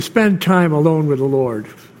Spend time alone with the Lord.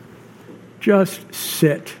 Just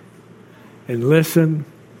sit and listen.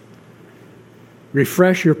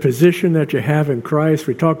 Refresh your position that you have in Christ.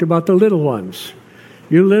 We talked about the little ones.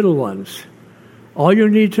 You little ones. All you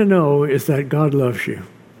need to know is that God loves you.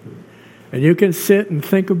 And you can sit and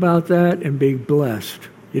think about that and be blessed.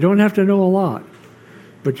 You don't have to know a lot.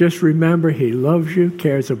 But just remember, He loves you,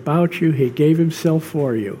 cares about you. He gave Himself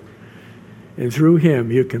for you. And through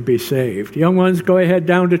Him, you can be saved. Young ones, go ahead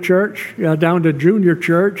down to church, down to junior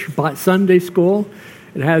church, Sunday school.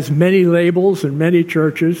 It has many labels and many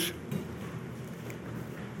churches.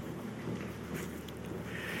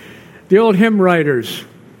 The old hymn writers,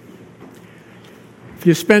 if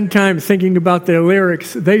you spend time thinking about their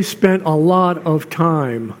lyrics, they spent a lot of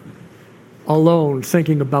time alone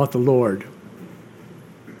thinking about the Lord.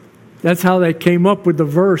 That's how they came up with the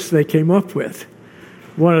verse they came up with.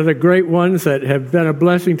 One of the great ones that have been a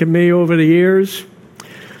blessing to me over the years.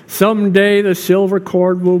 Someday the silver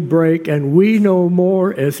cord will break, and we no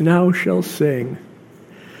more as now shall sing.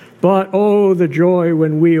 But oh, the joy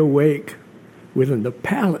when we awake within the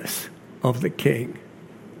palace of the King.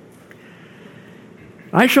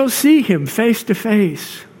 I shall see Him face to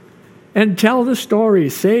face and tell the story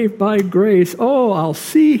saved by grace. Oh, I'll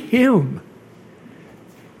see Him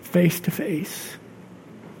face to face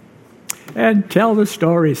and tell the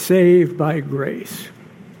story saved by grace.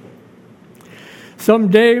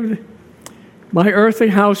 Someday my earthly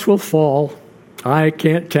house will fall. I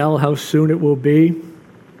can't tell how soon it will be.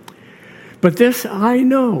 But this I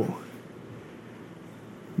know.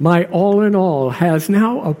 My all in all has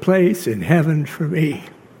now a place in heaven for me.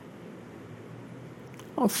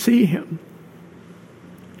 I'll see Him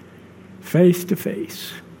face to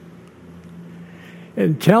face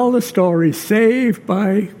and tell the story saved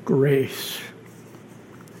by grace.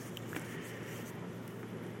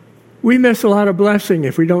 We miss a lot of blessing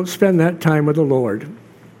if we don't spend that time with the Lord.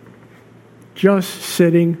 Just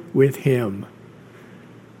sitting with Him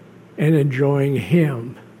and enjoying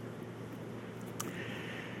Him.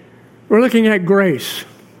 We're looking at grace,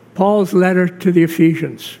 Paul's letter to the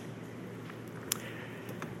Ephesians.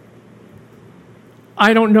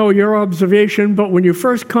 I don't know your observation, but when you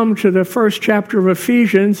first come to the first chapter of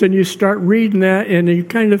Ephesians and you start reading that and you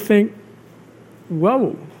kind of think,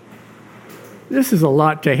 whoa, this is a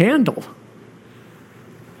lot to handle.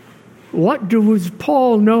 What does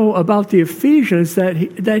Paul know about the Ephesians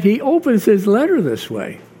that he opens his letter this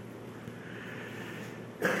way?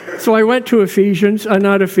 So I went to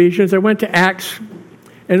I went to Acts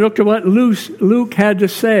and looked at what Luke had to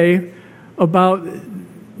say about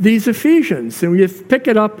these Ephesians. And we pick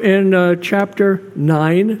it up in chapter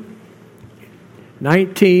 19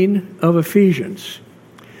 of Ephesians.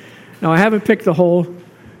 Now, I haven't picked the whole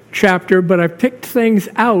chapter, but I've picked things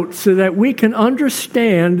out so that we can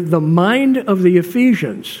understand the mind of the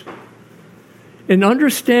Ephesians. In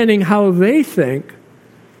understanding how they think,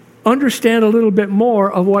 understand a little bit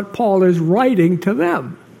more of what Paul is writing to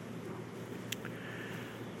them.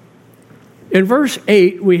 In verse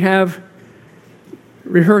 8, we have,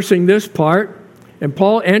 rehearsing this part, and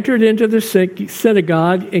Paul entered into the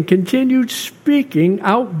synagogue and continued speaking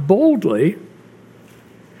out boldly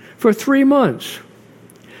for 3 months,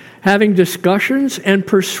 having discussions and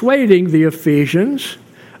persuading the Ephesians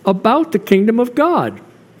about the kingdom of God.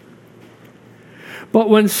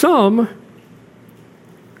 But when some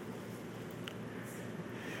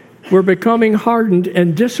were becoming hardened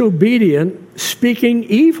and disobedient, speaking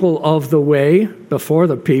evil of the way before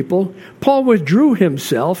the people, Paul withdrew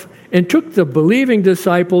himself and took the believing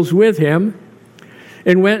disciples with him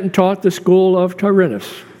and went and taught the school of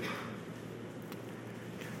Tyrannus.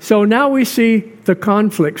 So now we see the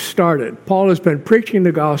conflict started. Paul has been preaching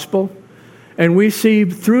the gospel, and we see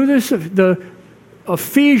through this the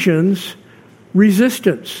Ephesians'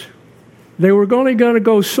 resistance. They were only going to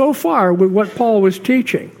go so far with what Paul was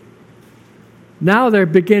teaching. Now they're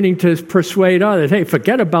beginning to persuade others, hey,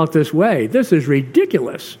 forget about this way. This is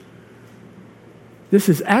ridiculous. This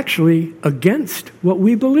is actually against what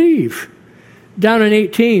we believe. Down in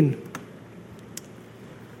 18.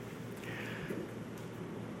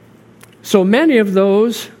 So many of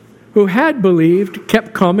those who had believed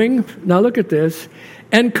kept coming, now look at this,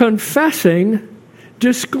 and confessing,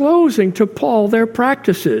 disclosing to Paul their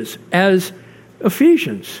practices as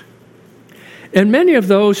Ephesians. And many of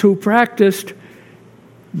those who practiced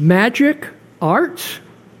magic arts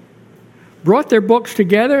brought their books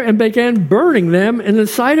together and began burning them in the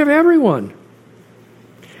sight of everyone.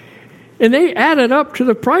 And they added up to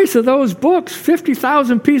the price of those books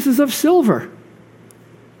 50,000 pieces of silver.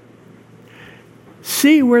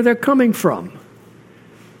 See where they're coming from.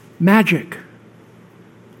 Magic,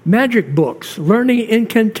 magic books, learning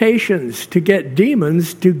incantations to get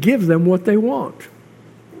demons to give them what they want.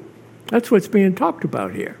 That's what's being talked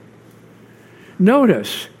about here.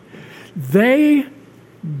 Notice, they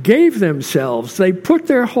gave themselves, they put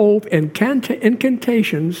their hope in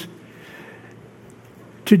incantations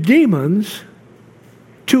to demons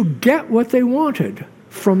to get what they wanted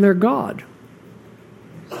from their God.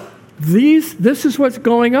 This is what's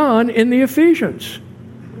going on in the Ephesians.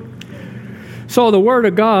 So the Word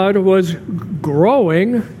of God was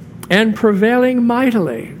growing and prevailing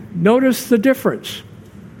mightily. Notice the difference.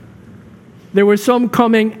 There was some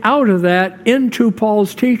coming out of that into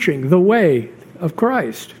Paul's teaching, the way of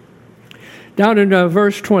Christ. Down in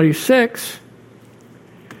verse 26,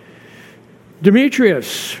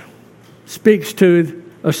 Demetrius speaks to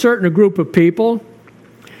a certain group of people,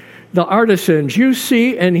 the artisans. You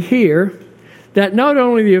see and hear that not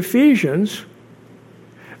only the Ephesians,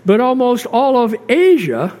 but almost all of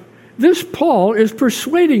Asia, this Paul is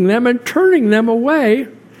persuading them and turning them away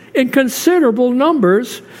in considerable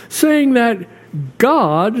numbers, saying that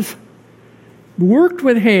gods worked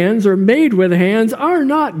with hands or made with hands are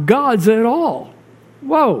not gods at all.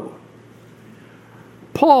 Whoa.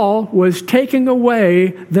 Paul was taking away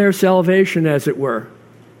their salvation, as it were.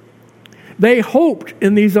 They hoped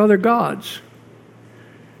in these other gods.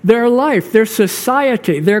 Their life, their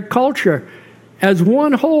society, their culture, as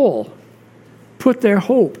one whole, put their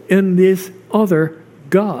hope in these other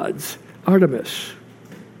gods. Artemis.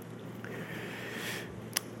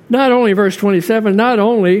 Not only, verse 27, not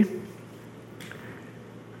only,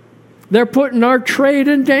 they're putting our trade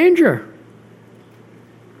in danger.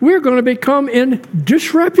 We're going to become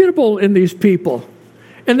disreputable in these people.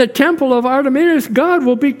 And the temple of Artemis, God,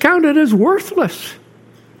 will be counted as worthless.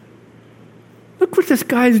 Look what this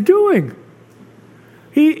guy's doing.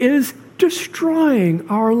 He is destroying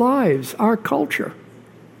our lives, our culture.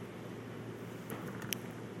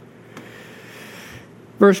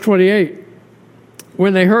 Verse 28.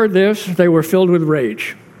 When they heard this, they were filled with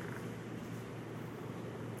rage.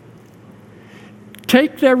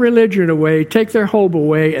 Take their religion away, take their hope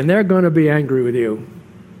away, and they're going to be angry with you.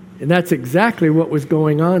 And that's exactly what was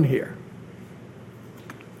going on here.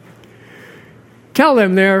 Tell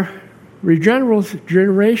them their baptismal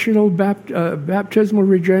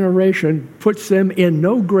regeneration puts them in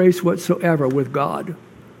no grace whatsoever with God.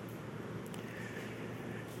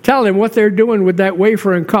 Tell them what they're doing with that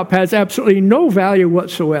wafer and cup has absolutely no value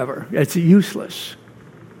whatsoever. It's useless.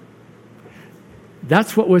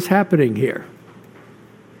 That's what was happening here.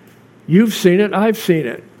 You've seen it, I've seen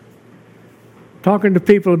it. Talking to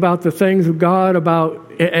people about the things of God,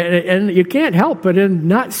 and you can't help but in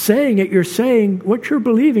not saying it, you're saying what you're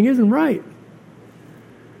believing isn't right.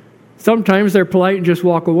 Sometimes they're polite and just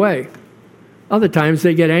walk away. Other times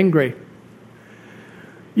they get angry.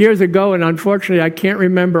 Years ago, and unfortunately I can't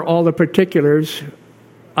remember all the particulars,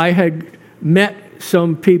 I had met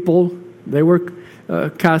some people, they were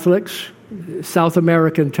Catholics, South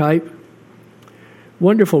American type,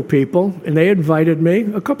 wonderful people, and they invited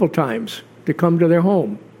me a couple times to come to their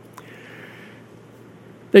home.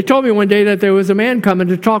 They told me one day that there was a man coming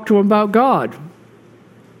to talk to them about God.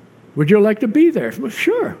 Would you like to be there? Well,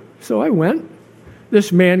 sure. So I went.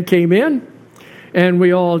 This man came in, and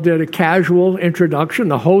we all did a casual introduction.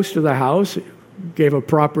 The host of the house gave a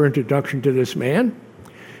proper introduction to this man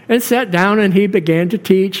and sat down, and he began to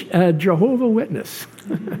teach a Jehovah's Witness.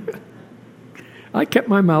 I kept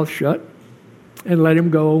my mouth shut and let him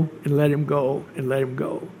go, and let him go, and let him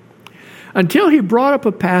go. Until he brought up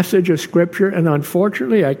a passage of Scripture, and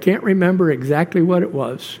unfortunately, I can't remember exactly what it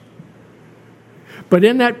was. But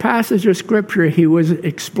in that passage of Scripture, he was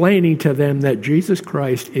explaining to them that Jesus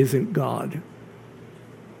Christ isn't God.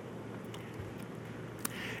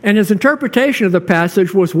 And his interpretation of the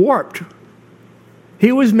passage was warped.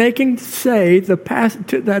 He was making say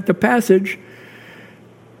that the passage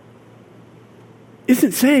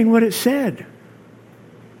isn't saying what it said.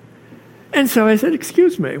 And so I said,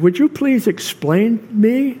 excuse me, would you please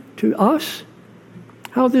explain to us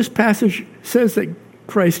how this passage says that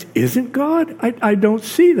Christ isn't God? I don't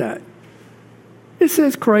see that. It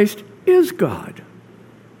says Christ is God.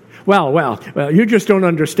 Well, you just don't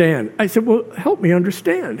understand. I said, well, help me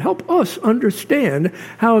understand. Help us understand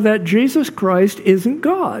how that Jesus Christ isn't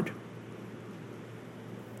God.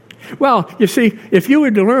 Well, you see, if you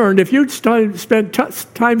had learned, if you'd spent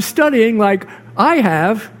time studying like I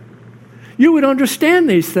have, you would understand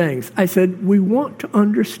these things. I said, we want to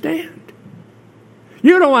understand.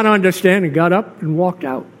 You don't want to understand, and got up and walked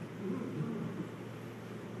out.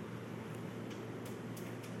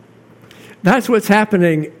 That's what's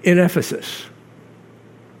happening in Ephesus.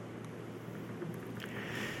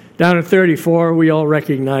 Down at 34, we all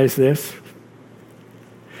recognize this.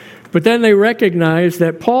 But then they recognize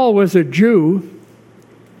that Paul was a Jew.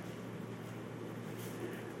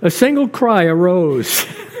 A single cry arose.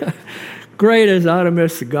 Great is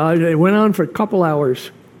Artemis, the god. It went on for a couple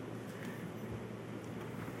hours.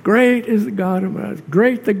 Great is the God of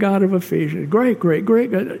great the God of Ephesians. Great, great,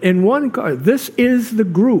 great. In one card, this is the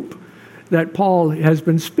group that Paul has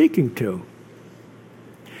been speaking to.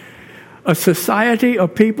 A society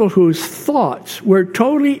of people whose thoughts were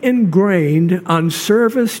totally ingrained on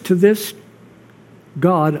service to this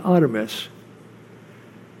god, Artemis.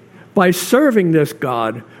 By serving this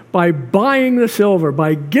god, by buying the silver,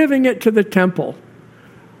 by giving it to the temple,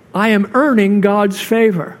 I am earning God's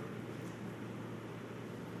favor.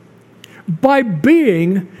 By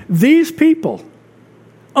being these people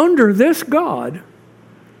under this God,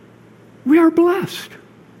 we are blessed.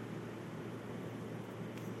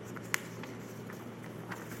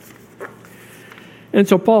 And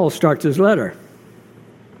so Paul starts his letter.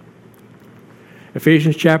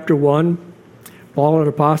 Ephesians chapter 1, Paul, an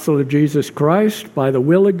apostle of Jesus Christ, by the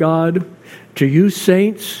will of God, to you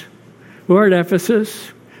saints who are at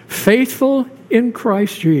Ephesus, faithful in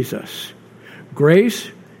Christ Jesus. Grace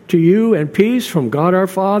to you and peace from God our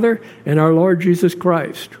Father and our Lord Jesus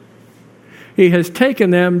Christ. He has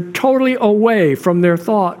taken them totally away from their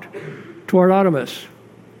thought toward Artemis.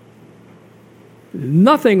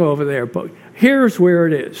 Nothing over there, but here's where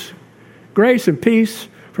it is. Grace and peace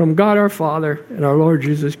from God our Father and our Lord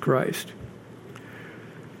Jesus Christ.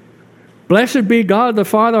 Blessed be God the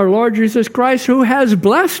Father, our Lord Jesus Christ, who has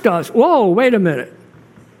blessed us. Whoa, wait a minute.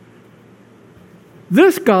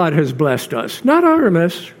 This God has blessed us, not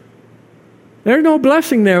Artemis. There's no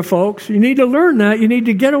blessing there, folks. You need to learn that. You need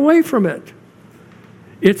to get away from it.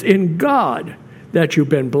 It's in God that you've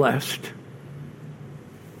been blessed.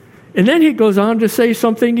 And then he goes on to say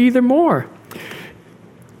something even more.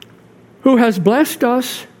 Who has blessed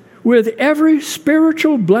us with every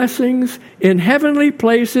spiritual blessings in heavenly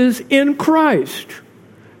places in Christ.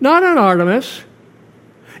 Not in Artemis.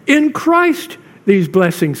 In Christ these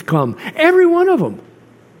blessings come. Every one of them.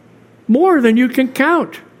 More than you can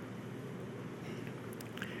count.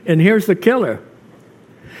 And here's the killer.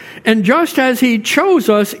 And just as he chose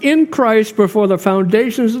us in Christ before the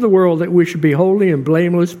foundations of the world, that we should be holy and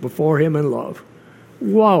blameless before him in love.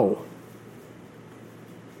 Whoa.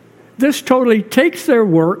 This totally takes their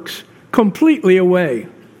works completely away.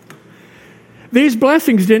 These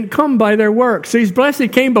blessings didn't come by their works. These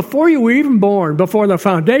blessings came before you were even born. Before the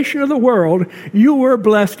foundation of the world, you were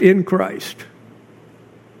blessed in Christ.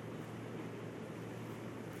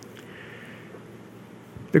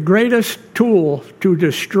 The greatest tool to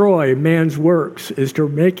destroy man's works is to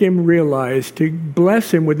make him realize, to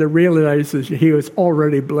bless him with the realization he was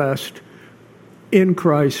already blessed in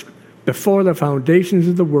Christ before the foundations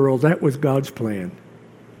of the world. That was God's plan.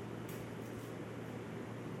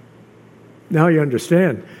 Now you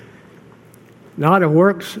understand. Not of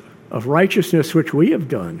works of righteousness which we have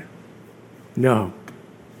done. No.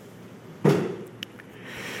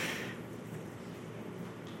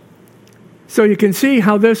 So you can see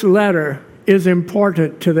how this letter is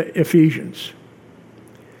important to the Ephesians.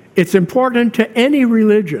 It's important to any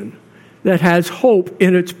religion that has hope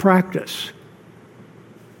in its practice.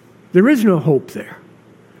 There is no hope there.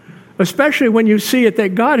 Especially when you see it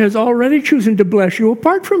that God has already chosen to bless you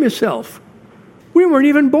apart from himself. We weren't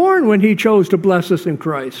even born when he chose to bless us in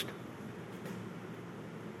Christ.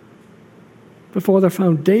 Before the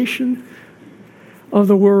foundation of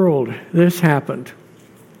the world, this happened.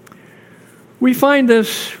 We find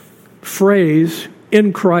this phrase,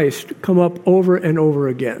 in Christ, come up over and over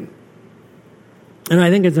again. And I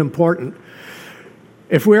think it's important.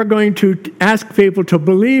 If we're going to ask people to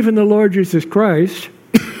believe in the Lord Jesus Christ,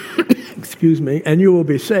 excuse me, and you will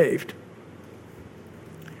be saved,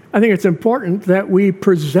 I think it's important that we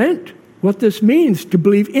present what this means to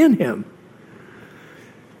believe in him.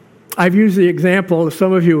 I've used the example,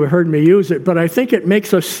 some of you have heard me use it, but I think it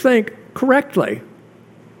makes us think correctly.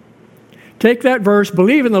 Take that verse,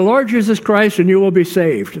 believe in the Lord Jesus Christ and you will be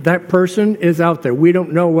saved. That person is out there. We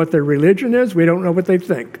don't know what their religion is. We don't know what they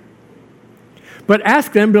think. But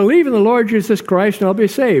ask them, believe in the Lord Jesus Christ and I'll be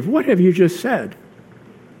saved. What have you just said?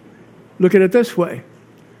 Look at it this way.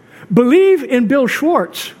 Believe in Bill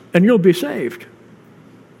Schwartz and you'll be saved.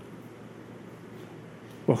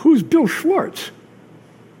 Well, who's Bill Schwartz?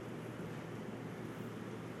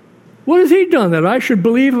 What has he done that I should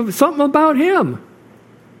believe something about him?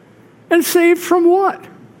 And saved from what?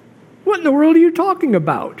 What in the world are you talking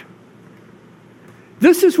about?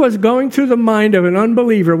 This is what's going through the mind of an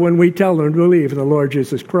unbeliever when we tell them to believe in the Lord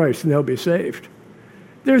Jesus Christ and they'll be saved.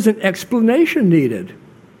 There's an explanation needed.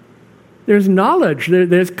 There's knowledge.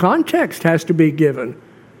 There's context has to be given.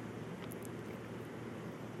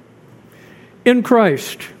 In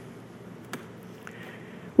Christ.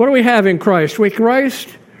 What do we have in Christ? With Christ,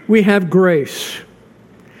 we have grace.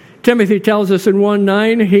 Timothy tells us in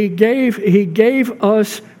 1:9, he gave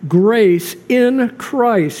us grace in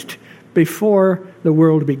Christ before the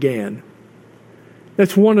world began.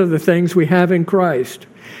 That's one of the things we have in Christ.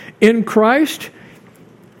 In Christ,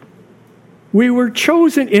 we were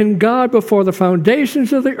chosen in God before the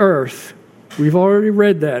foundations of the earth. We've already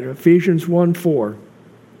read that, Ephesians 1:4.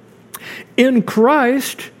 In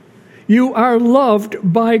Christ, you are loved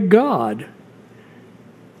by God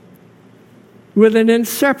with an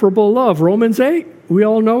inseparable love. Romans 8, we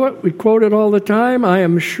all know it. We quote it all the time. I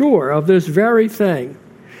am sure of this very thing,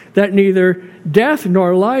 that neither death,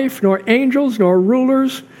 nor life, nor angels, nor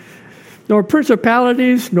rulers, nor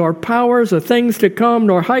principalities, nor powers of things to come,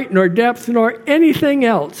 nor height, nor depth, nor anything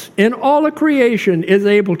else in all of creation is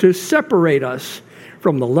able to separate us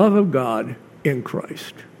from the love of God in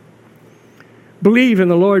Christ. Believe in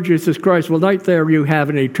the Lord Jesus Christ. Well, right there you have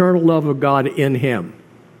an eternal love of God in Him.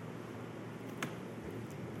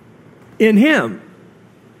 In Him.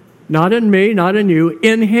 Not in me, not in you.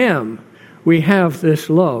 In Him we have this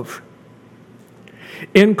love.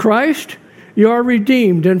 In Christ, you are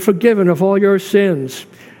redeemed and forgiven of all your sins.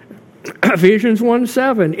 Ephesians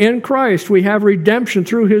 1:7, in Christ we have redemption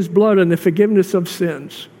through His blood and the forgiveness of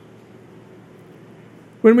sins.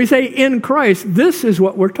 When we say in Christ, this is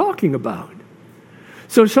what we're talking about.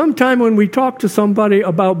 So sometime when we talk to somebody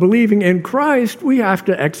about believing in Christ, we have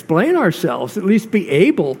to explain ourselves, at least be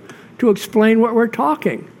able to explain what we're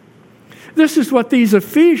talking. This is what these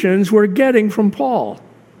Ephesians were getting from Paul.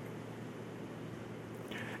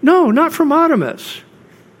 No, not from Artemis.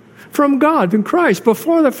 From God, in Christ.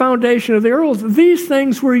 Before the foundation of the earth, these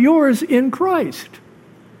things were yours in Christ.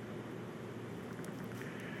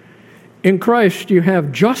 In Christ, you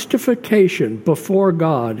have justification before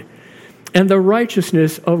God and the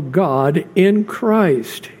righteousness of God in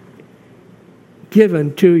Christ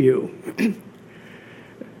given to you.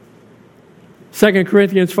 2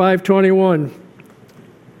 Corinthians 5:21.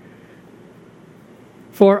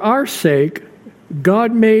 For our sake,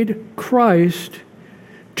 God made Christ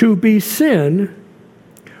to be sin,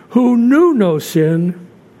 who knew no sin,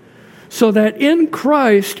 so that in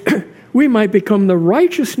Christ we might become the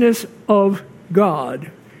righteousness of God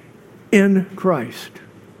in Christ.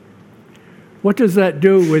 What does that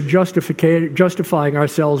do with justifying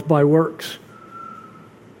ourselves by works?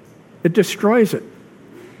 It destroys it.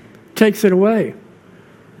 Takes it away.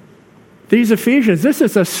 These Ephesians, this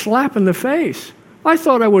is a slap in the face. I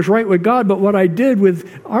thought I was right with God, but what I did with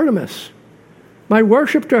Artemis, my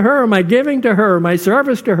worship to her, my giving to her, my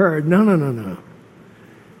service to her, no.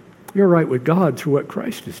 You're right with God through what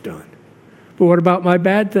Christ has done. But what about my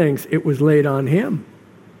bad things? It was laid on Him.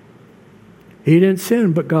 He didn't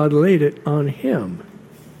sin, but God laid it on Him.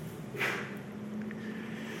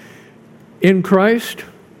 In Christ,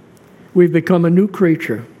 we've become a new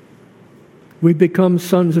creature. We've become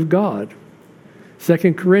sons of God.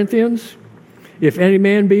 2 Corinthians, if any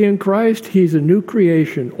man be in Christ, he's a new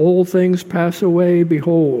creation. Old things pass away,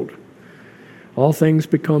 behold, all things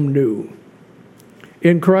become new.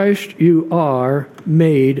 In Christ, you are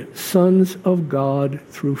made sons of God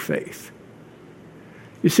through faith.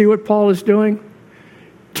 You see what Paul is doing?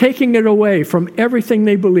 Taking it away from everything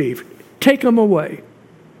they believe. Take them away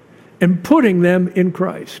and putting them in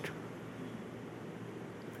Christ.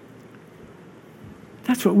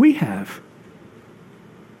 That's what we have.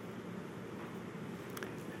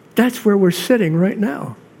 That's where we're sitting right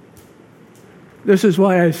now. This is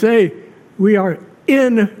why I say we are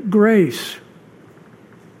in grace.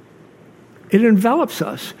 It envelops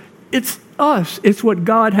us. It's us. It's what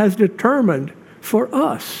God has determined for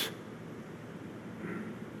us.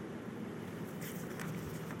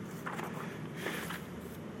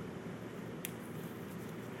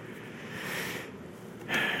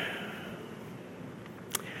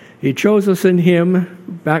 He chose us in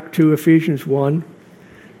Him, back to Ephesians 1,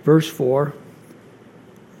 verse 4,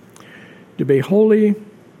 to be holy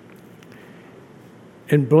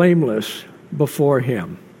and blameless before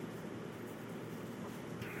Him.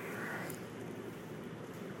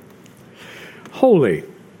 Holy,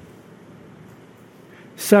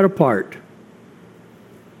 set apart,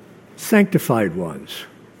 sanctified ones.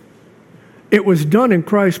 It was done in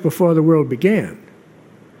Christ before the world began.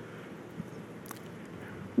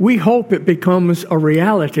 We hope it becomes a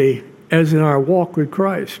reality as in our walk with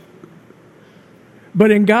Christ. But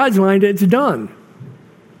in God's mind, it's done.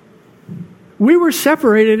 We were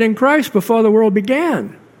separated in Christ before the world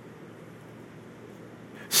began.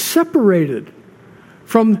 Separated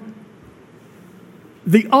from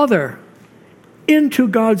the other into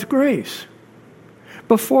God's grace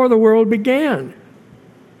before the world began.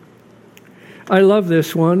 I love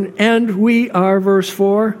this one. And we are, verse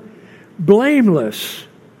 4, blameless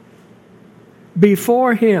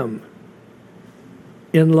before Him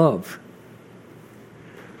in love.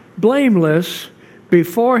 Blameless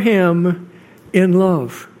before Him in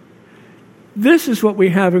love. This is what we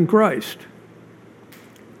have in Christ.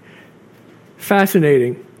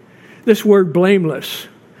 Fascinating. This word blameless,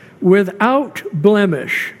 without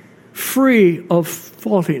blemish, free of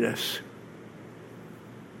faultiness.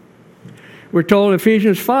 We're told in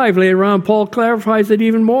Ephesians 5, later on, Paul clarifies it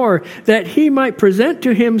even more, that He might present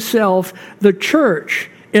to Himself the church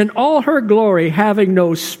in all her glory, having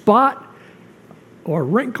no spot or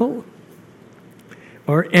wrinkle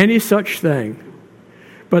or any such thing,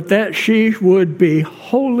 but that she would be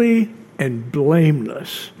holy and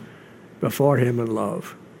blameless before Him in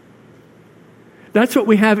love. That's what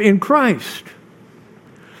we have in Christ.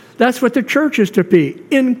 That's what the church is to be,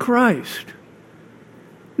 in Christ.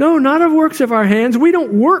 No, not of works of our hands. We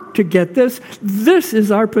don't work to get this. This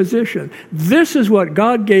is our position. This is what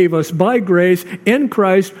God gave us by grace in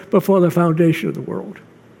Christ before the foundation of the world.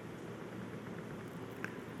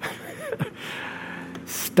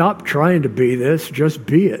 Stop trying to be this, just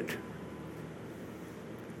be it.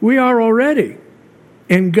 We are already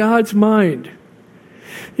in God's mind.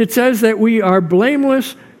 It says that we are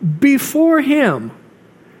blameless before Him.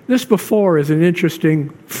 This before is an interesting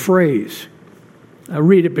phrase. I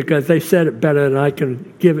read it because they said it better than I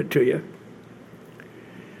can give it to you.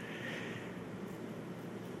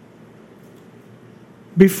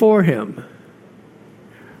 Before Him.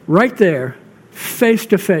 Right there, face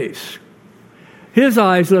to face. His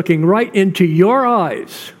eyes looking right into your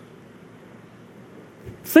eyes.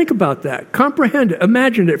 Think about that. Comprehend it.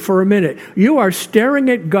 Imagine it for a minute. You are staring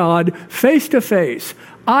at God face to face,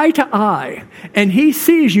 eye to eye, and He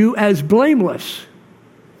sees you as blameless.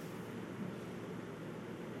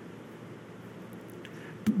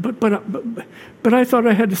 But I thought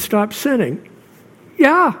I had to stop sinning.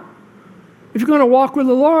 Yeah. If you're going to walk with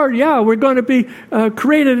the Lord, yeah, we're going to be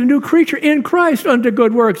created a new creature in Christ unto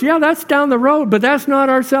good works. Yeah, that's down the road, but that's not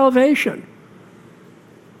our salvation.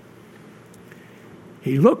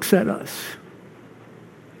 He looks at us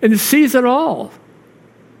and sees it all.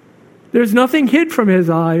 There's nothing hid from His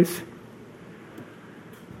eyes.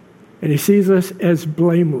 And He sees us as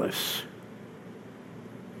blameless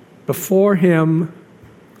before Him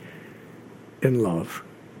in love.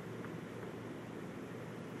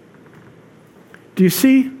 Do you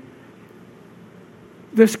see?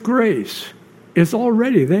 This grace is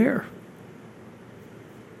already there.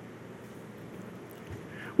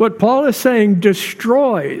 What Paul is saying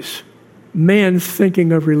destroys man's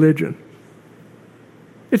thinking of religion.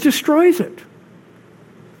 It destroys it.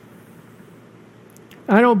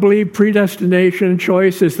 I don't believe predestination,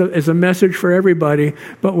 choice is a message for everybody,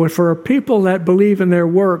 but for people that believe in their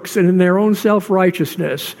works and in their own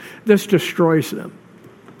self-righteousness, this destroys them.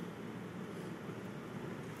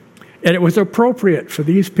 And it was appropriate for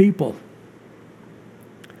these people.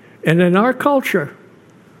 And in our culture,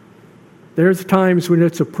 there's times when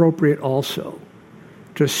it's appropriate also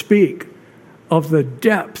to speak of the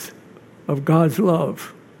depth of God's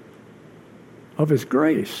love, of His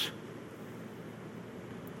grace.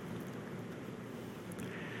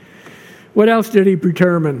 What else did He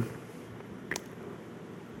determine?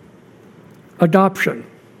 Adoption.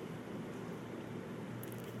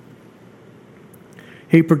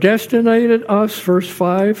 He predestinated us, verse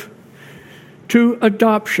 5, to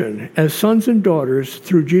adoption as sons and daughters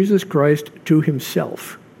through Jesus Christ to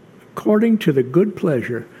Himself, according to the good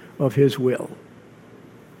pleasure of His will.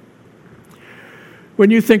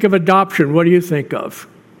 When you think of adoption, what do you think of?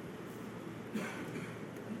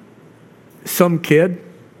 Some kid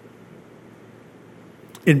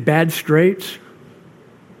in bad straits?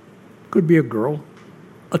 Could be a girl,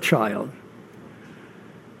 a child.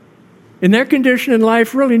 In their condition in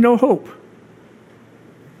life, really no hope.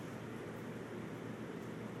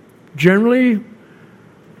 Generally,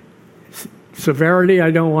 severity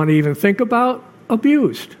I don't want to even think about,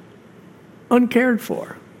 abused, uncared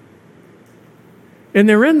for. And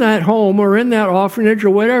they're in that home or in that orphanage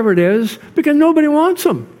or whatever it is because nobody wants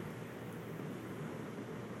them.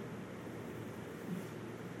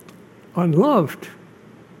 Unloved.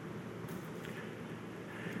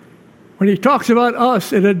 When he talks about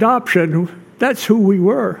us in adoption, that's who we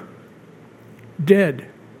were. Dead.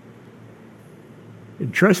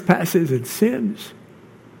 In trespasses and sins.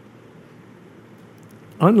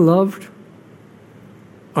 unloved,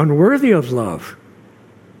 unworthy of love.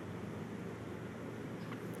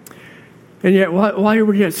 And yet, while we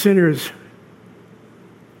were yet sinners,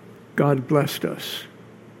 God blessed us,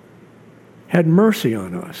 had mercy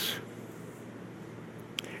on us,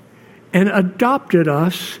 and adopted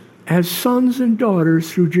us as sons and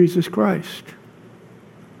daughters through Jesus Christ.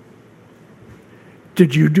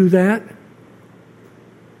 Did you do that?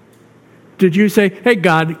 Did you say, hey,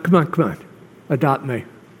 God, come on, adopt me?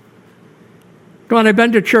 Come on, I've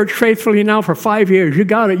been to church faithfully now for 5 years. You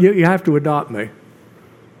got it. You have to adopt me.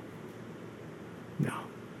 No.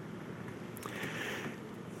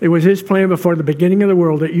 It was his plan before the beginning of the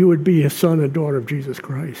world that you would be a son and daughter of Jesus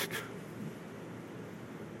Christ.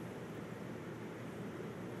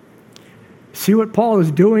 See what Paul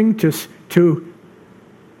is doing to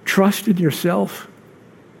trust in yourself?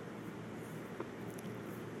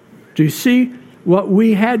 Do you see what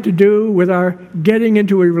we had to do with our getting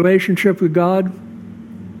into a relationship with God?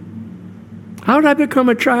 How did I become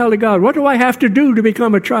a child of God? What do I have to do to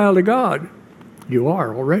become a child of God? You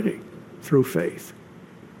are already, through faith.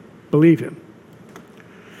 Believe him.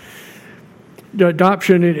 The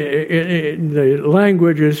adoption in the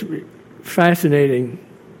language is fascinating.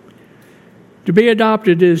 To be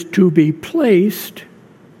adopted is to be placed,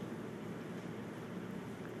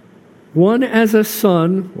 one as a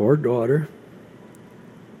son or daughter,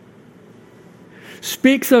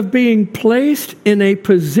 speaks of being placed in a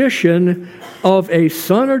position of a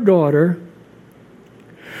son or daughter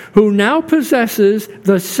who now possesses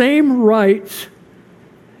the same rights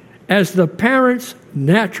as the parent's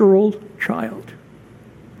natural child,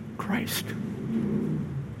 Christ.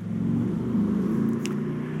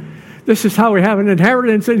 This is how we have an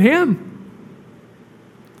inheritance in him.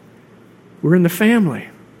 We're in the family.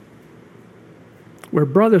 We're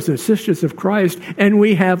brothers and sisters of Christ, and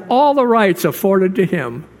we have all the rights afforded to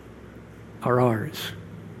him are ours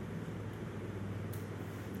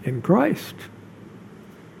in Christ.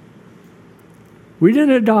 We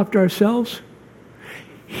didn't adopt ourselves.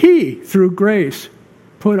 He, through grace,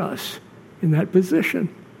 put us in that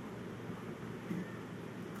position.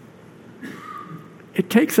 It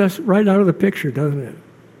takes us right out of the picture, doesn't it?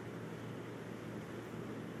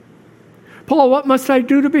 Paul, what must I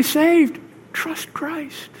do to be saved? Trust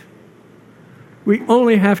Christ. We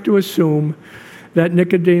only have to assume that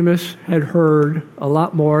Nicodemus had heard a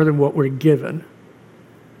lot more than what we're given.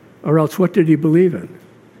 Or else what did he believe in?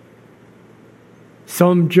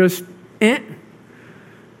 Some just, I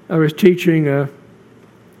was teaching a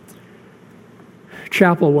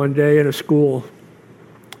chapel one day in a school,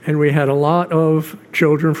 and we had a lot of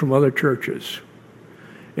children from other churches.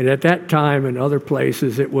 And at that time and other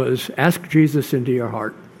places, it was, ask Jesus into your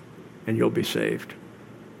heart, and you'll be saved.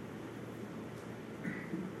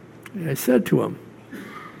 And I said to him,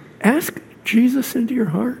 ask Jesus into your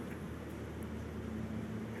heart?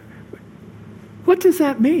 What does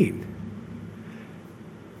that mean?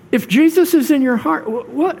 If Jesus is in your heart,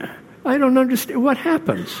 what? I don't understand. What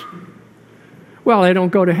happens? Well, I don't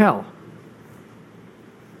go to hell.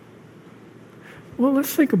 Well,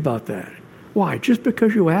 let's think about that. Why? Just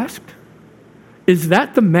because you asked? Is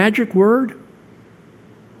that the magic word?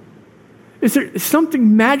 Is there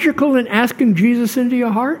something magical in asking Jesus into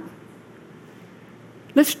your heart?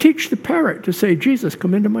 Let's teach the parrot to say, Jesus,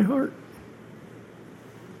 come into my heart.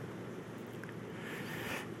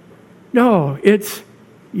 No, it's,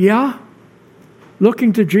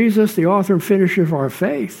 looking to Jesus, the author and finisher of our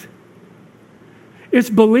faith. It's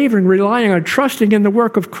believing, relying on, trusting in the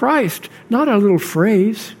work of Christ, not a little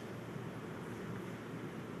phrase.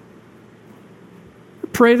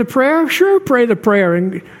 Pray the prayer? Sure, pray the prayer.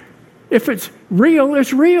 And if it's real,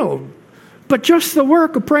 it's real. But just the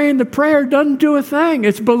work of praying the prayer doesn't do a thing.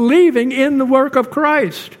 It's believing in the work of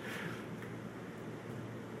Christ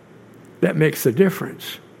that makes the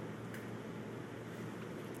difference.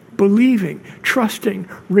 Believing, trusting,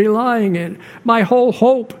 relying in. My whole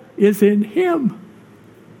hope is in him.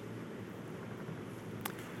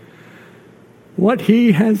 What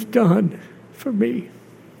he has done for me.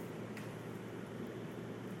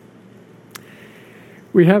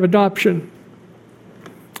 We have adoption.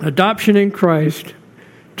 Adoption in Christ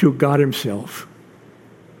to God himself.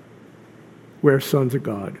 We're sons of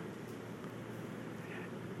God.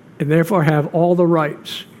 And therefore have all the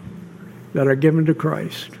rights that are given to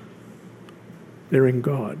Christ. They're in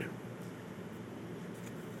God.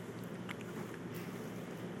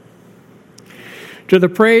 To the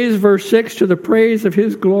praise, verse 6, to the praise of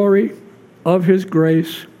his glory, of his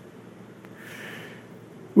grace,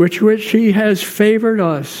 which he has favored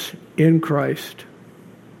us in Christ.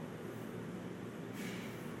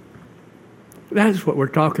 That's what we're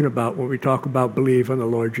talking about when we talk about believe on the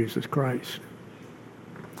Lord Jesus Christ.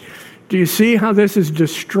 Do you see how this is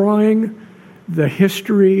destroying the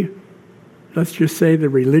history, let's just say the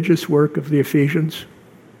religious work of the Ephesians?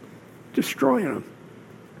 Destroying them.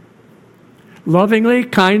 Lovingly,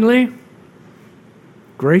 kindly,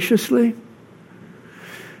 graciously,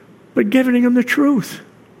 but giving them the truth.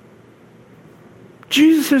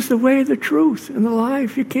 Jesus is the way, the truth, and the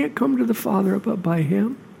life. You can't come to the Father but by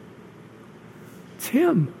Him. It's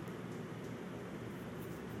Him.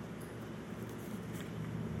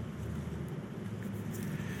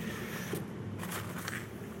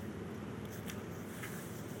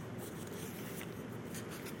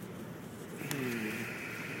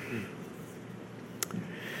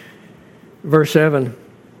 Verse 7,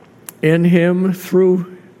 in Him,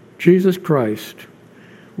 through Jesus Christ,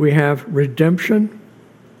 we have redemption.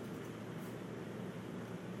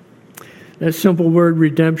 That simple word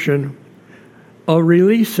redemption, a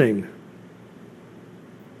releasing.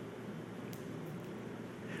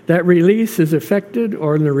 That release is effected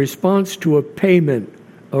or in the response to a payment,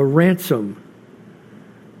 a ransom,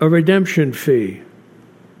 a redemption fee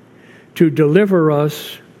to deliver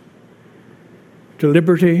us to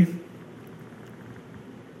liberty.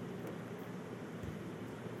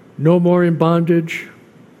 No more in bondage,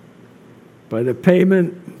 by the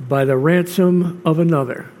payment, by the ransom of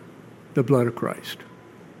another, the blood of Christ.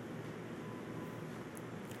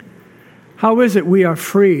 How is it we are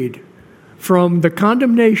freed from the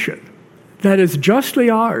condemnation that is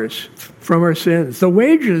justly ours from our sins? The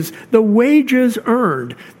wages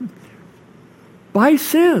earned by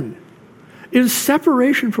sin is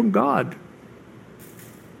separation from God.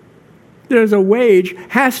 There's a wage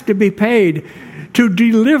has to be paid to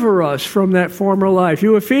deliver us from that former life.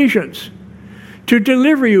 You Ephesians, to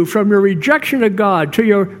deliver you from your rejection of God, to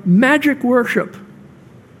your magic worship,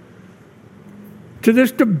 to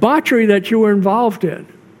this debauchery that you were involved in.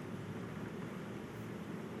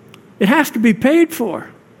 It has to be paid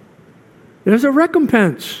for. There's a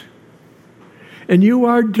recompense. And you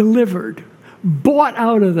are delivered, bought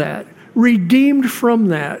out of that, redeemed from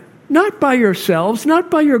that. Not by yourselves,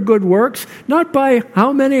 not by your good works, not by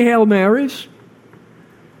how many Hail Marys,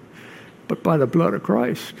 but by the blood of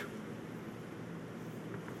Christ.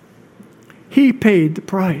 He paid the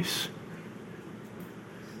price.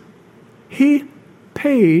 He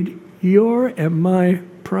paid your and my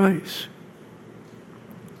price.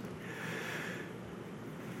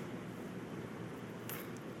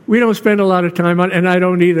 We don't spend a lot of time on, and I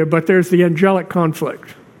don't either, but there's the angelic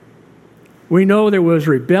conflict. We know there was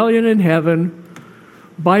rebellion in heaven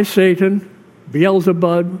by Satan,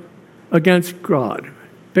 Beelzebub, against God.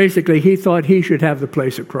 Basically, he thought he should have the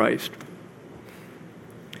place of Christ.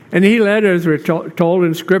 And he led, as we're told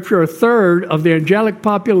in Scripture, a third of the angelic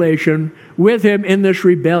population with him in this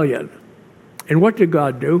rebellion. And what did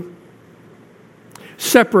God do?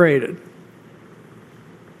 Separated.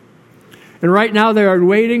 And right now they are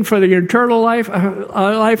waiting for the eternal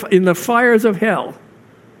life in the fires of hell.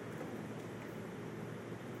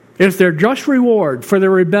 It's their just reward for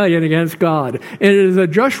their rebellion against God. And it is a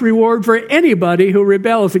just reward for anybody who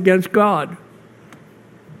rebels against God.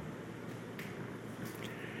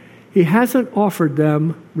 He hasn't offered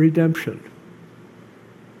them redemption.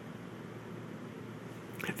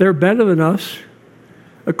 They're better than us.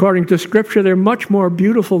 According to Scripture, they're much more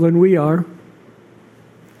beautiful than we are.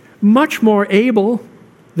 Much more able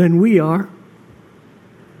than we are.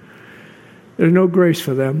 There's no grace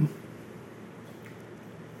for them.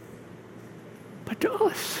 But to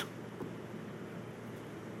us,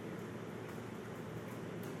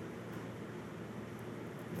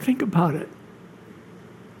 think about it.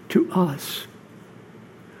 To us.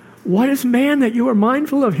 What is man that you are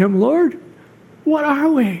mindful of him, Lord? What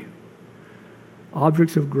are we?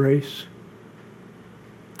 Objects of grace.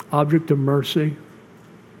 Object of mercy.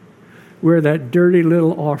 We're that dirty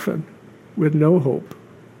little orphan with no hope,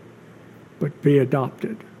 but be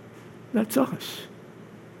adopted. That's us.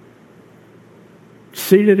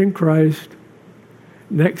 Seated in Christ,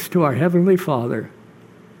 next to our Heavenly Father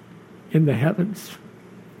in the heavens.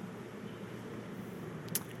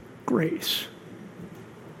 Grace.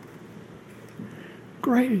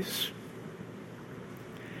 Grace.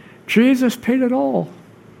 Jesus paid it all.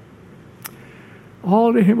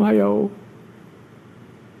 All to him I owe.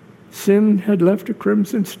 Sin had left a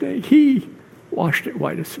crimson stain. He washed it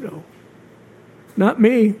white as snow. Not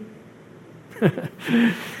me.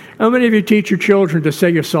 How many of you teach your children to say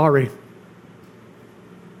you're sorry?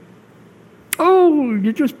 Oh,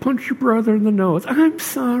 you just punched your brother in the nose. I'm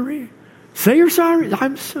sorry. Say you're sorry.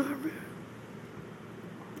 I'm sorry.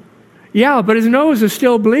 Yeah, but his nose is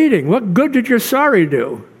still bleeding. What good did your sorry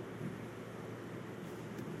do?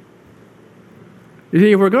 You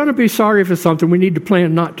see, if we're going to be sorry for something, we need to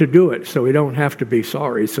plan not to do it so we don't have to be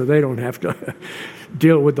sorry, so they don't have to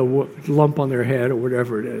deal with the lump on their head or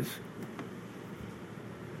whatever it is.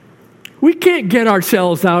 We can't get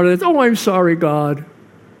ourselves out of this. Oh, I'm sorry, God.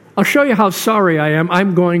 I'll show you how sorry I am.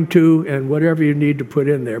 I'm going to, and whatever you need to put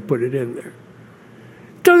in there, put it in there.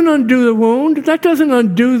 Doesn't undo the wound. That doesn't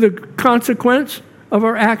undo the consequence of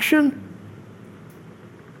our action.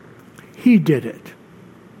 He did it.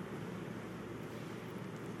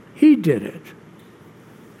 He did it.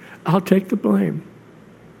 I'll take the blame.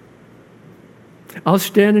 I'll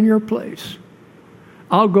stand in your place.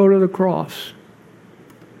 I'll go to the cross.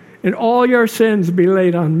 And all your sins be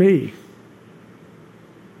laid on me.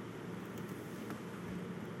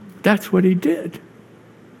 That's what he did.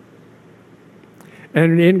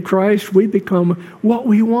 And in Christ, we become what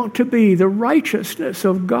we want to be, the righteousness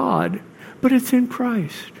of God. But it's in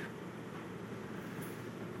Christ.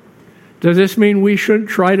 Does this mean we shouldn't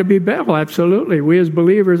try to be better? Well, absolutely. We as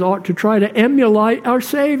believers ought to try to emulate our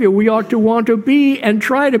Savior. We ought to want to be and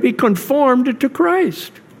try to be conformed to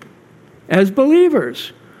Christ as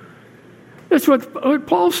believers. That's what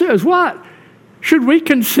Paul says. What? Should we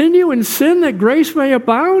continue in sin that grace may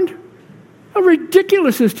abound? How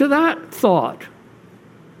ridiculous is to that thought?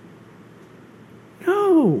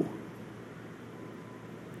 No.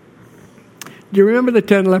 Do you remember the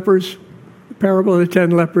 10 lepers? The parable of the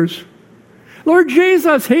 10 lepers? Lord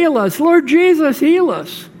Jesus, heal us. Lord Jesus, heal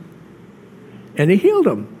us. And he healed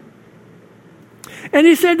them. And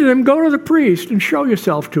he said to them, go to the priest and show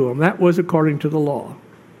yourself to him. That was according to the law.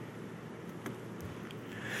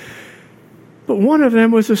 But one of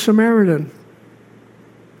them was a Samaritan.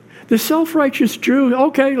 The self-righteous Jew,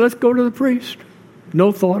 okay, let's go to the priest.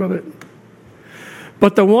 No thought of it.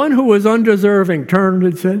 But the one who was undeserving turned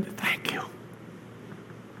and said, thank you.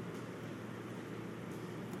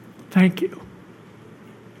 Thank you.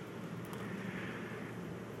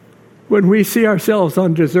 When we see ourselves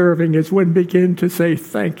undeserving is when we begin to say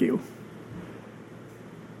thank you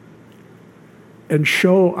and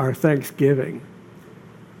show our thanksgiving.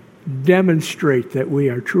 Demonstrate that we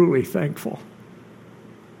are truly thankful.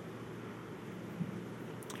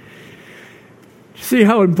 See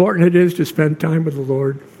how important it is to spend time with the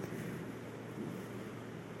Lord?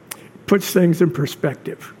 It puts things in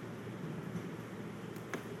perspective.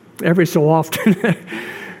 Every so often,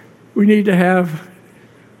 we need to have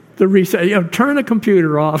the reset. Turn the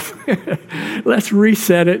computer off. Let's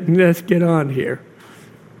reset it and let's get on here.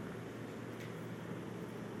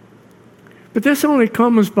 But this only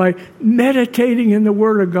comes by meditating in the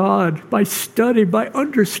Word of God, by study, by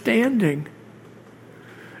understanding.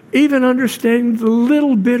 Even understanding the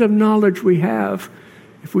little bit of knowledge we have,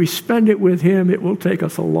 if we spend it with Him, it will take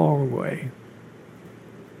us a long way.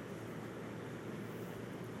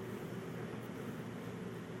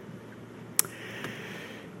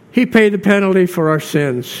 He paid the penalty for our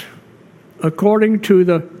sins according to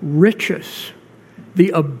the riches, the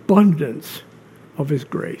abundance of His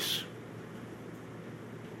grace.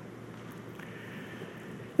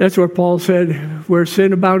 That's what Paul said, where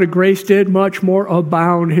sin abounded, grace did much more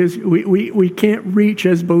abound. We can't reach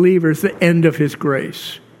as believers the end of His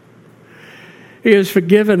grace. He has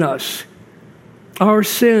forgiven us our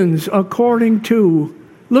sins according to,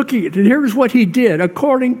 looking at it, here's what He did,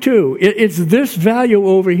 according to, it's this value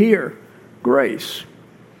over here, grace,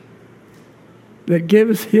 that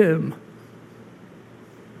gives Him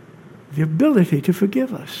the ability to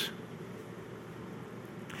forgive us.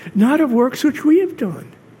 Not of works which we have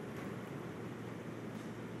done.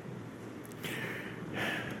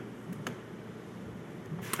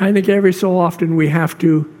 I think every so often we have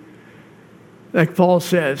to, like Paul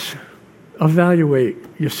says, evaluate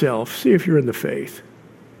yourself, see if you're in the faith.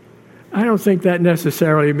 I don't think that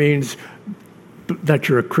necessarily means that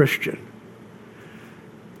you're a Christian.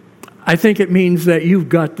 I think it means that you've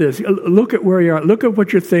got this. Look at where you are. Look at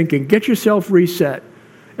what you're thinking. Get yourself reset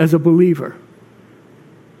as a believer.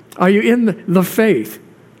 Are you in the faith?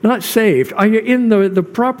 Not saved. Are you in the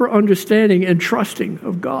proper understanding and trusting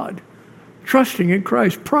of God? Trusting in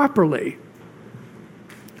Christ properly?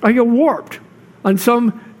 Are you warped on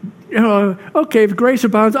some, okay, if grace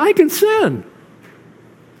abounds, I can sin.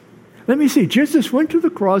 Let me see. Jesus went to the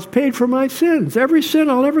cross, paid for my sins. Every sin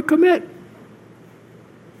I'll ever commit.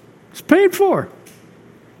 It's paid for.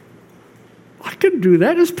 I can do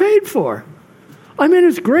that. It's paid for. I'm in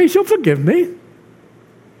His grace. He'll forgive me.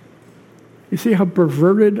 You see how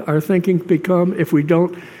perverted our thinking become if we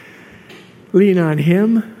don't lean on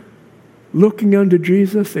Him, looking unto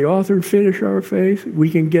Jesus, the author and finisher of our faith. We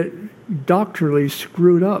can get doctrinally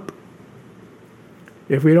screwed up.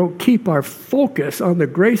 If we don't keep our focus on the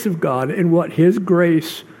grace of God and what His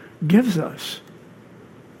grace gives us.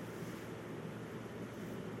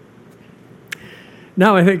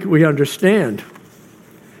 Now I think we understand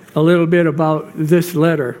a little bit about this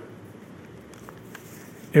letter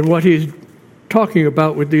and what he's talking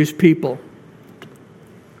about with these people.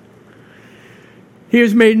 He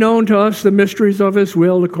has made known to us the mysteries of His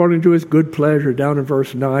will according to His good pleasure, down in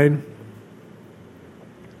verse 9.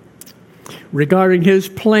 Regarding His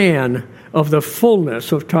plan of the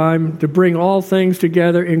fullness of time to bring all things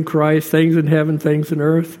together in Christ, things in heaven, things in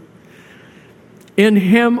earth. In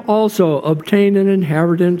Him also obtain an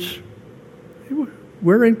inheritance.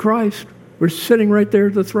 We're in Christ. We're sitting right there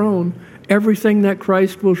at the throne. Everything that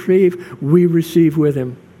Christ will receive, we receive with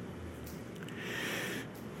Him.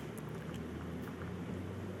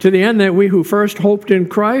 To the end that we who first hoped in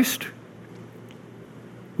Christ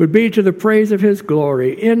would be to the praise of His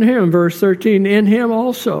glory. In Him, verse 13, in Him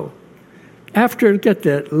also. After, get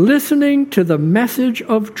that, listening to the message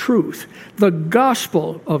of truth, the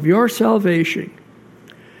gospel of your salvation,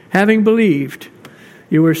 having believed,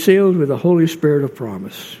 you were sealed with the Holy Spirit of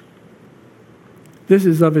promise. This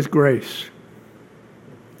is of His grace.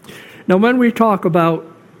 Now, when we talk about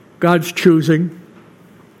God's choosing,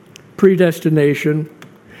 predestination,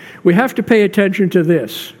 we have to pay attention to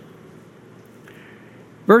this.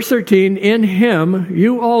 Verse 13, in Him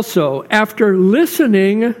you also, after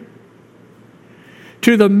listening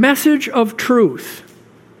to the message of truth,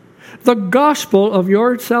 the gospel of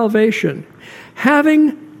your salvation,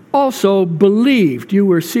 having also believed, you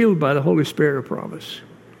were sealed by the Holy Spirit of promise.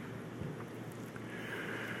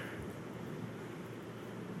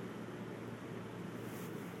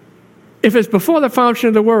 If it's before the foundation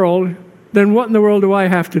of the world, then what in the world do I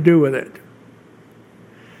have to do with it?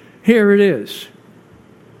 Here it is.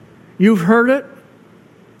 You've heard it,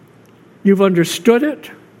 you've understood it,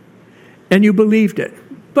 and you believed it.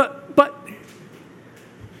 But the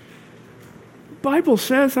Bible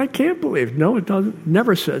says I can't believe. No, it doesn't.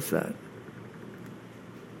 Never says that.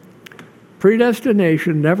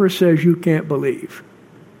 Predestination never says you can't believe.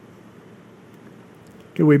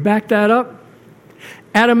 Can we back that up?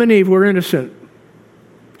 Adam and Eve were innocent.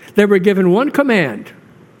 They were given one command,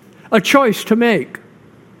 a choice to make.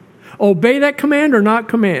 Obey that command or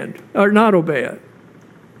not obey it.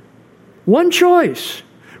 One choice.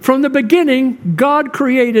 From the beginning, God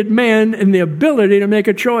created man in the ability to make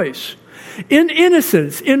a choice. In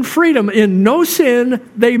innocence, in freedom, in no sin,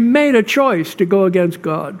 they made a choice to go against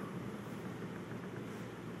God.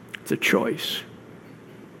 It's a choice.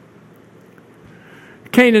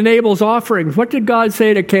 Cain and Abel's offerings. What did God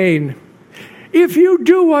say to Cain? If you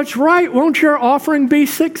do what's right, won't your offering be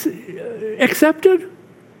accepted?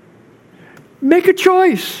 Make a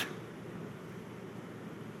choice.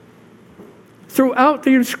 Throughout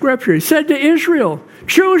the Scripture, He said to Israel,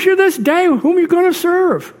 choose you this day whom you're going to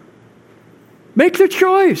serve. Make the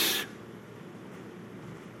choice.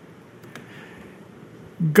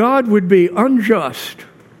 God would be unjust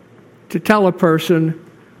to tell a person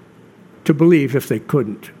to believe if they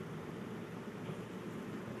couldn't.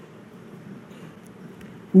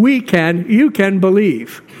 You can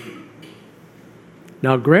believe.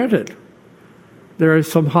 Now granted, there are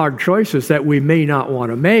some hard choices that we may not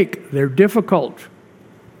want to make. They're difficult,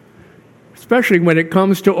 especially when it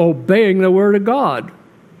comes to obeying the Word of God.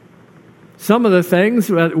 Some of the things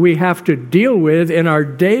that we have to deal with in our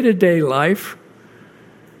day-to-day life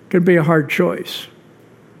can be a hard choice.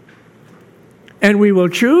 And we will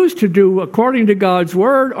choose to do according to God's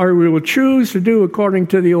Word, or we will choose to do according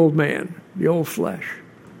to the old man, the old flesh.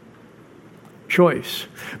 Choice.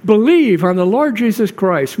 Believe on the Lord Jesus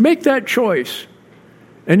Christ. Make that choice,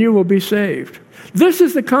 and you will be saved. This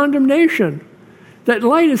is the condemnation, that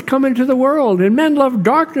light has come into the world, and men love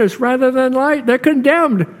darkness rather than light. They're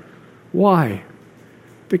condemned. Why?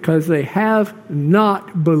 Because they have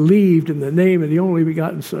not believed in the name of the only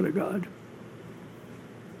begotten Son of God.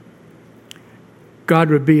 God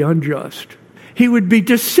would be unjust. He would be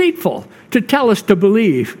deceitful to tell us to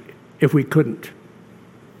believe if we couldn't.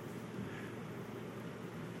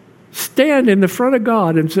 Stand in the front of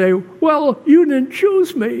God and say, well, you didn't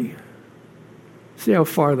choose me. See how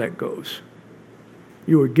far that goes.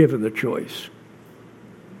 You were given the choice.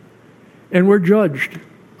 And we're judged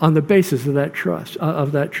on the basis of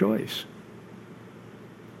that choice.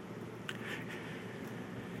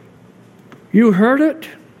 You heard it.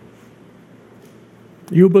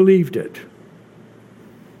 You believed it.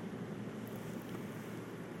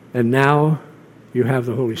 And now you have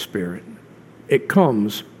the Holy Spirit. It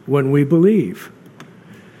comes when we believe.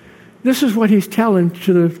 This is what he's telling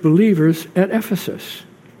to the believers at Ephesus.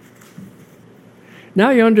 Now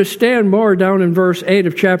you understand more down in verse 8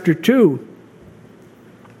 of chapter 2.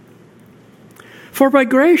 For by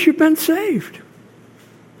grace you've been saved.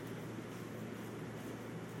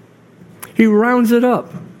 He rounds it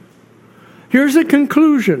up. Here's the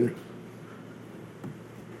conclusion.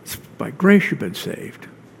 It's by grace you've been saved,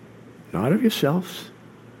 not of yourselves.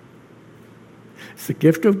 It's the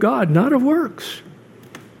gift of God, not of works.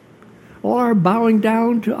 All our bowing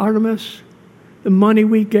down to Artemis, the money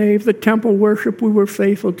we gave, the temple worship we were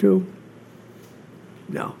faithful to.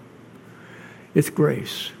 No. It's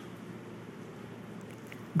grace.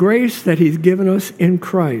 Grace that he's given us in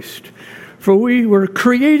Christ. For we were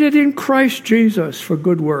created in Christ Jesus for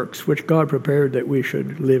good works, which God prepared that we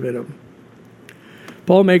should live in them.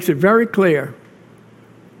 Paul makes it very clear.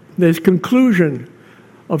 This conclusion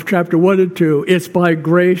of chapter 1 and 2, it's by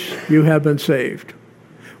grace you have been saved.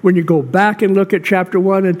 When you go back and look at chapter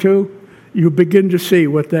 1 and 2, you begin to see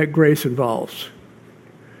what that grace involves.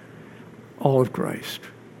 All of Christ.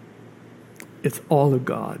 It's all of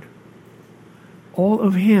God. All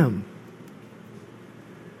of him.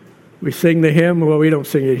 We sing the hymn. Well, we don't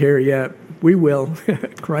sing it here yet. We will.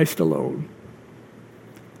 Christ alone.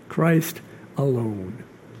 Christ alone.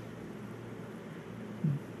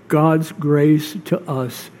 God's grace to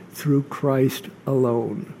us through Christ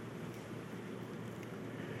alone.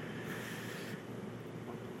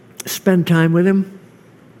 Spend time with him.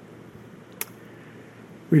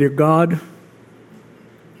 With your God,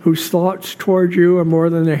 whose thoughts toward you are more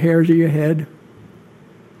than the hairs of your head.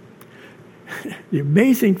 The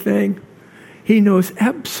amazing thing, he knows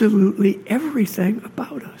absolutely everything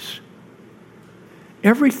about us.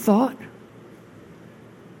 Every thought.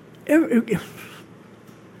 Doesn't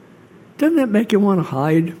that make you want to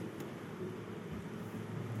hide?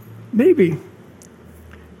 Maybe.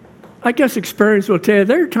 I guess experience will tell you,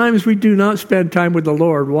 there are times we do not spend time with the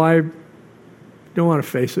Lord. Why? Don't want to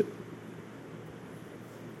face it.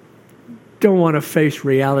 Don't want to face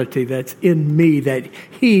reality that's in me that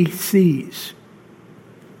he sees.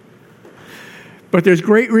 But there's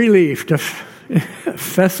great relief to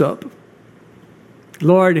fess up.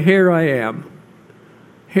 Lord, here I am.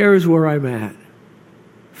 Here's where I'm at.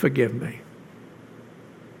 Forgive me.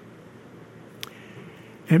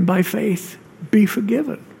 And by faith, be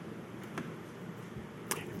forgiven.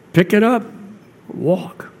 Pick it up.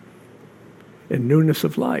 Walk in newness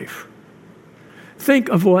of life. Think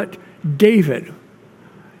of what David,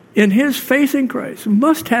 in his faith in Christ,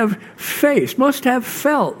 must have faced, must have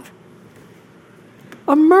felt.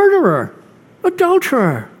 A murderer,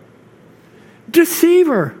 adulterer,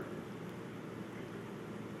 deceiver,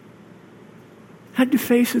 had to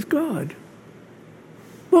face his God.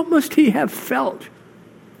 What must he have felt?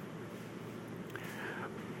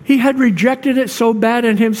 He had rejected it so bad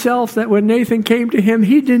in himself that when Nathan came to him,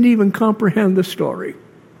 he didn't even comprehend the story.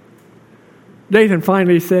 Nathan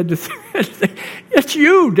finally said, "It's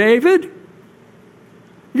you, David.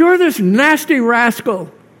 You're this nasty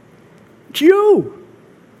rascal. It's you."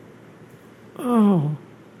 Oh,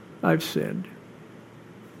 I've sinned.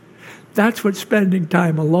 That's what spending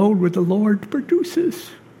time alone with the Lord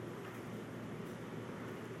produces.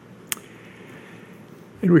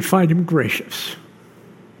 And we find him gracious.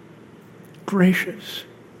 Gracious.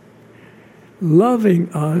 Loving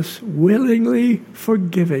us, willingly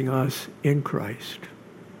forgiving us in Christ.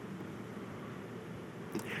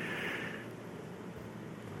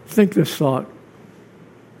 Think this thought.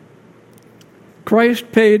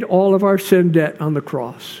 Christ paid all of our sin debt on the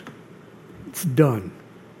cross. It's done.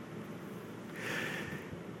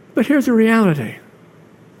 But here's the reality.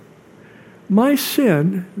 My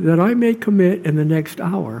sin that I may commit in the next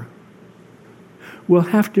hour will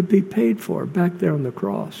have to be paid for back there on the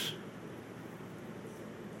cross.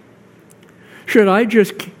 Should I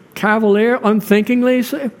just cavalier, unthinkingly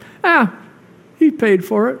say, he paid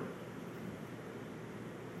for it?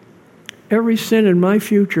 Every sin in my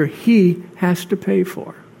future, he has to pay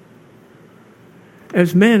for.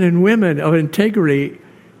 As men and women of integrity,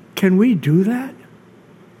 can we do that?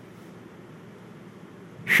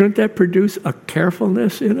 Shouldn't that produce a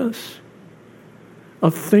carefulness in us? A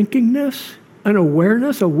thinkingness? An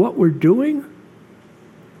awareness of what we're doing?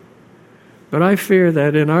 But I fear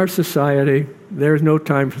that in our society, there's no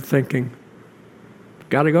time for thinking.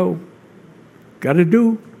 Got to go. Got to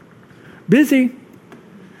do. Busy.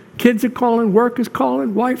 Kids are calling, work is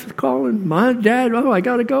calling, wife is calling, mom, dad, I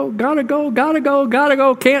got to go, got to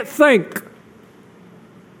go, can't think.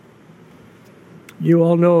 You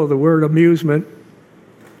all know the word amusement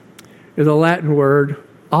is a Latin word,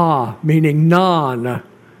 meaning non,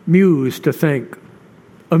 muse, to think.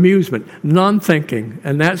 amusement, non-thinking.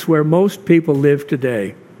 And that's where most people live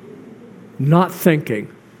today. Not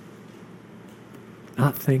thinking.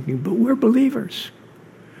 Not thinking, but we're believers.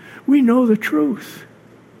 We know the truth.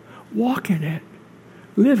 Walk in it.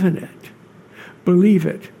 Live in it. Believe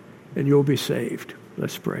it, and you'll be saved.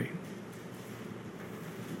 Let's pray.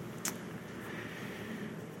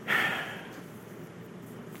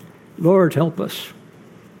 Lord, help us.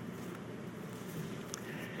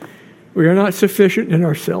 We are not sufficient in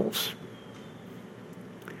ourselves.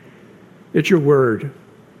 It's your word.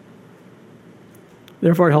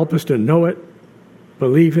 Therefore, help us to know it,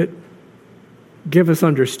 believe it, give us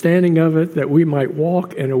understanding of it, that we might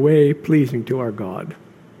walk in a way pleasing to our God.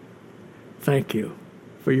 Thank you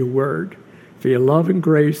for your word, for your love and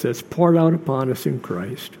grace that's poured out upon us in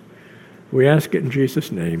Christ. We ask it in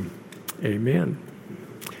Jesus' name. Amen.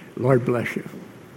 Lord bless you.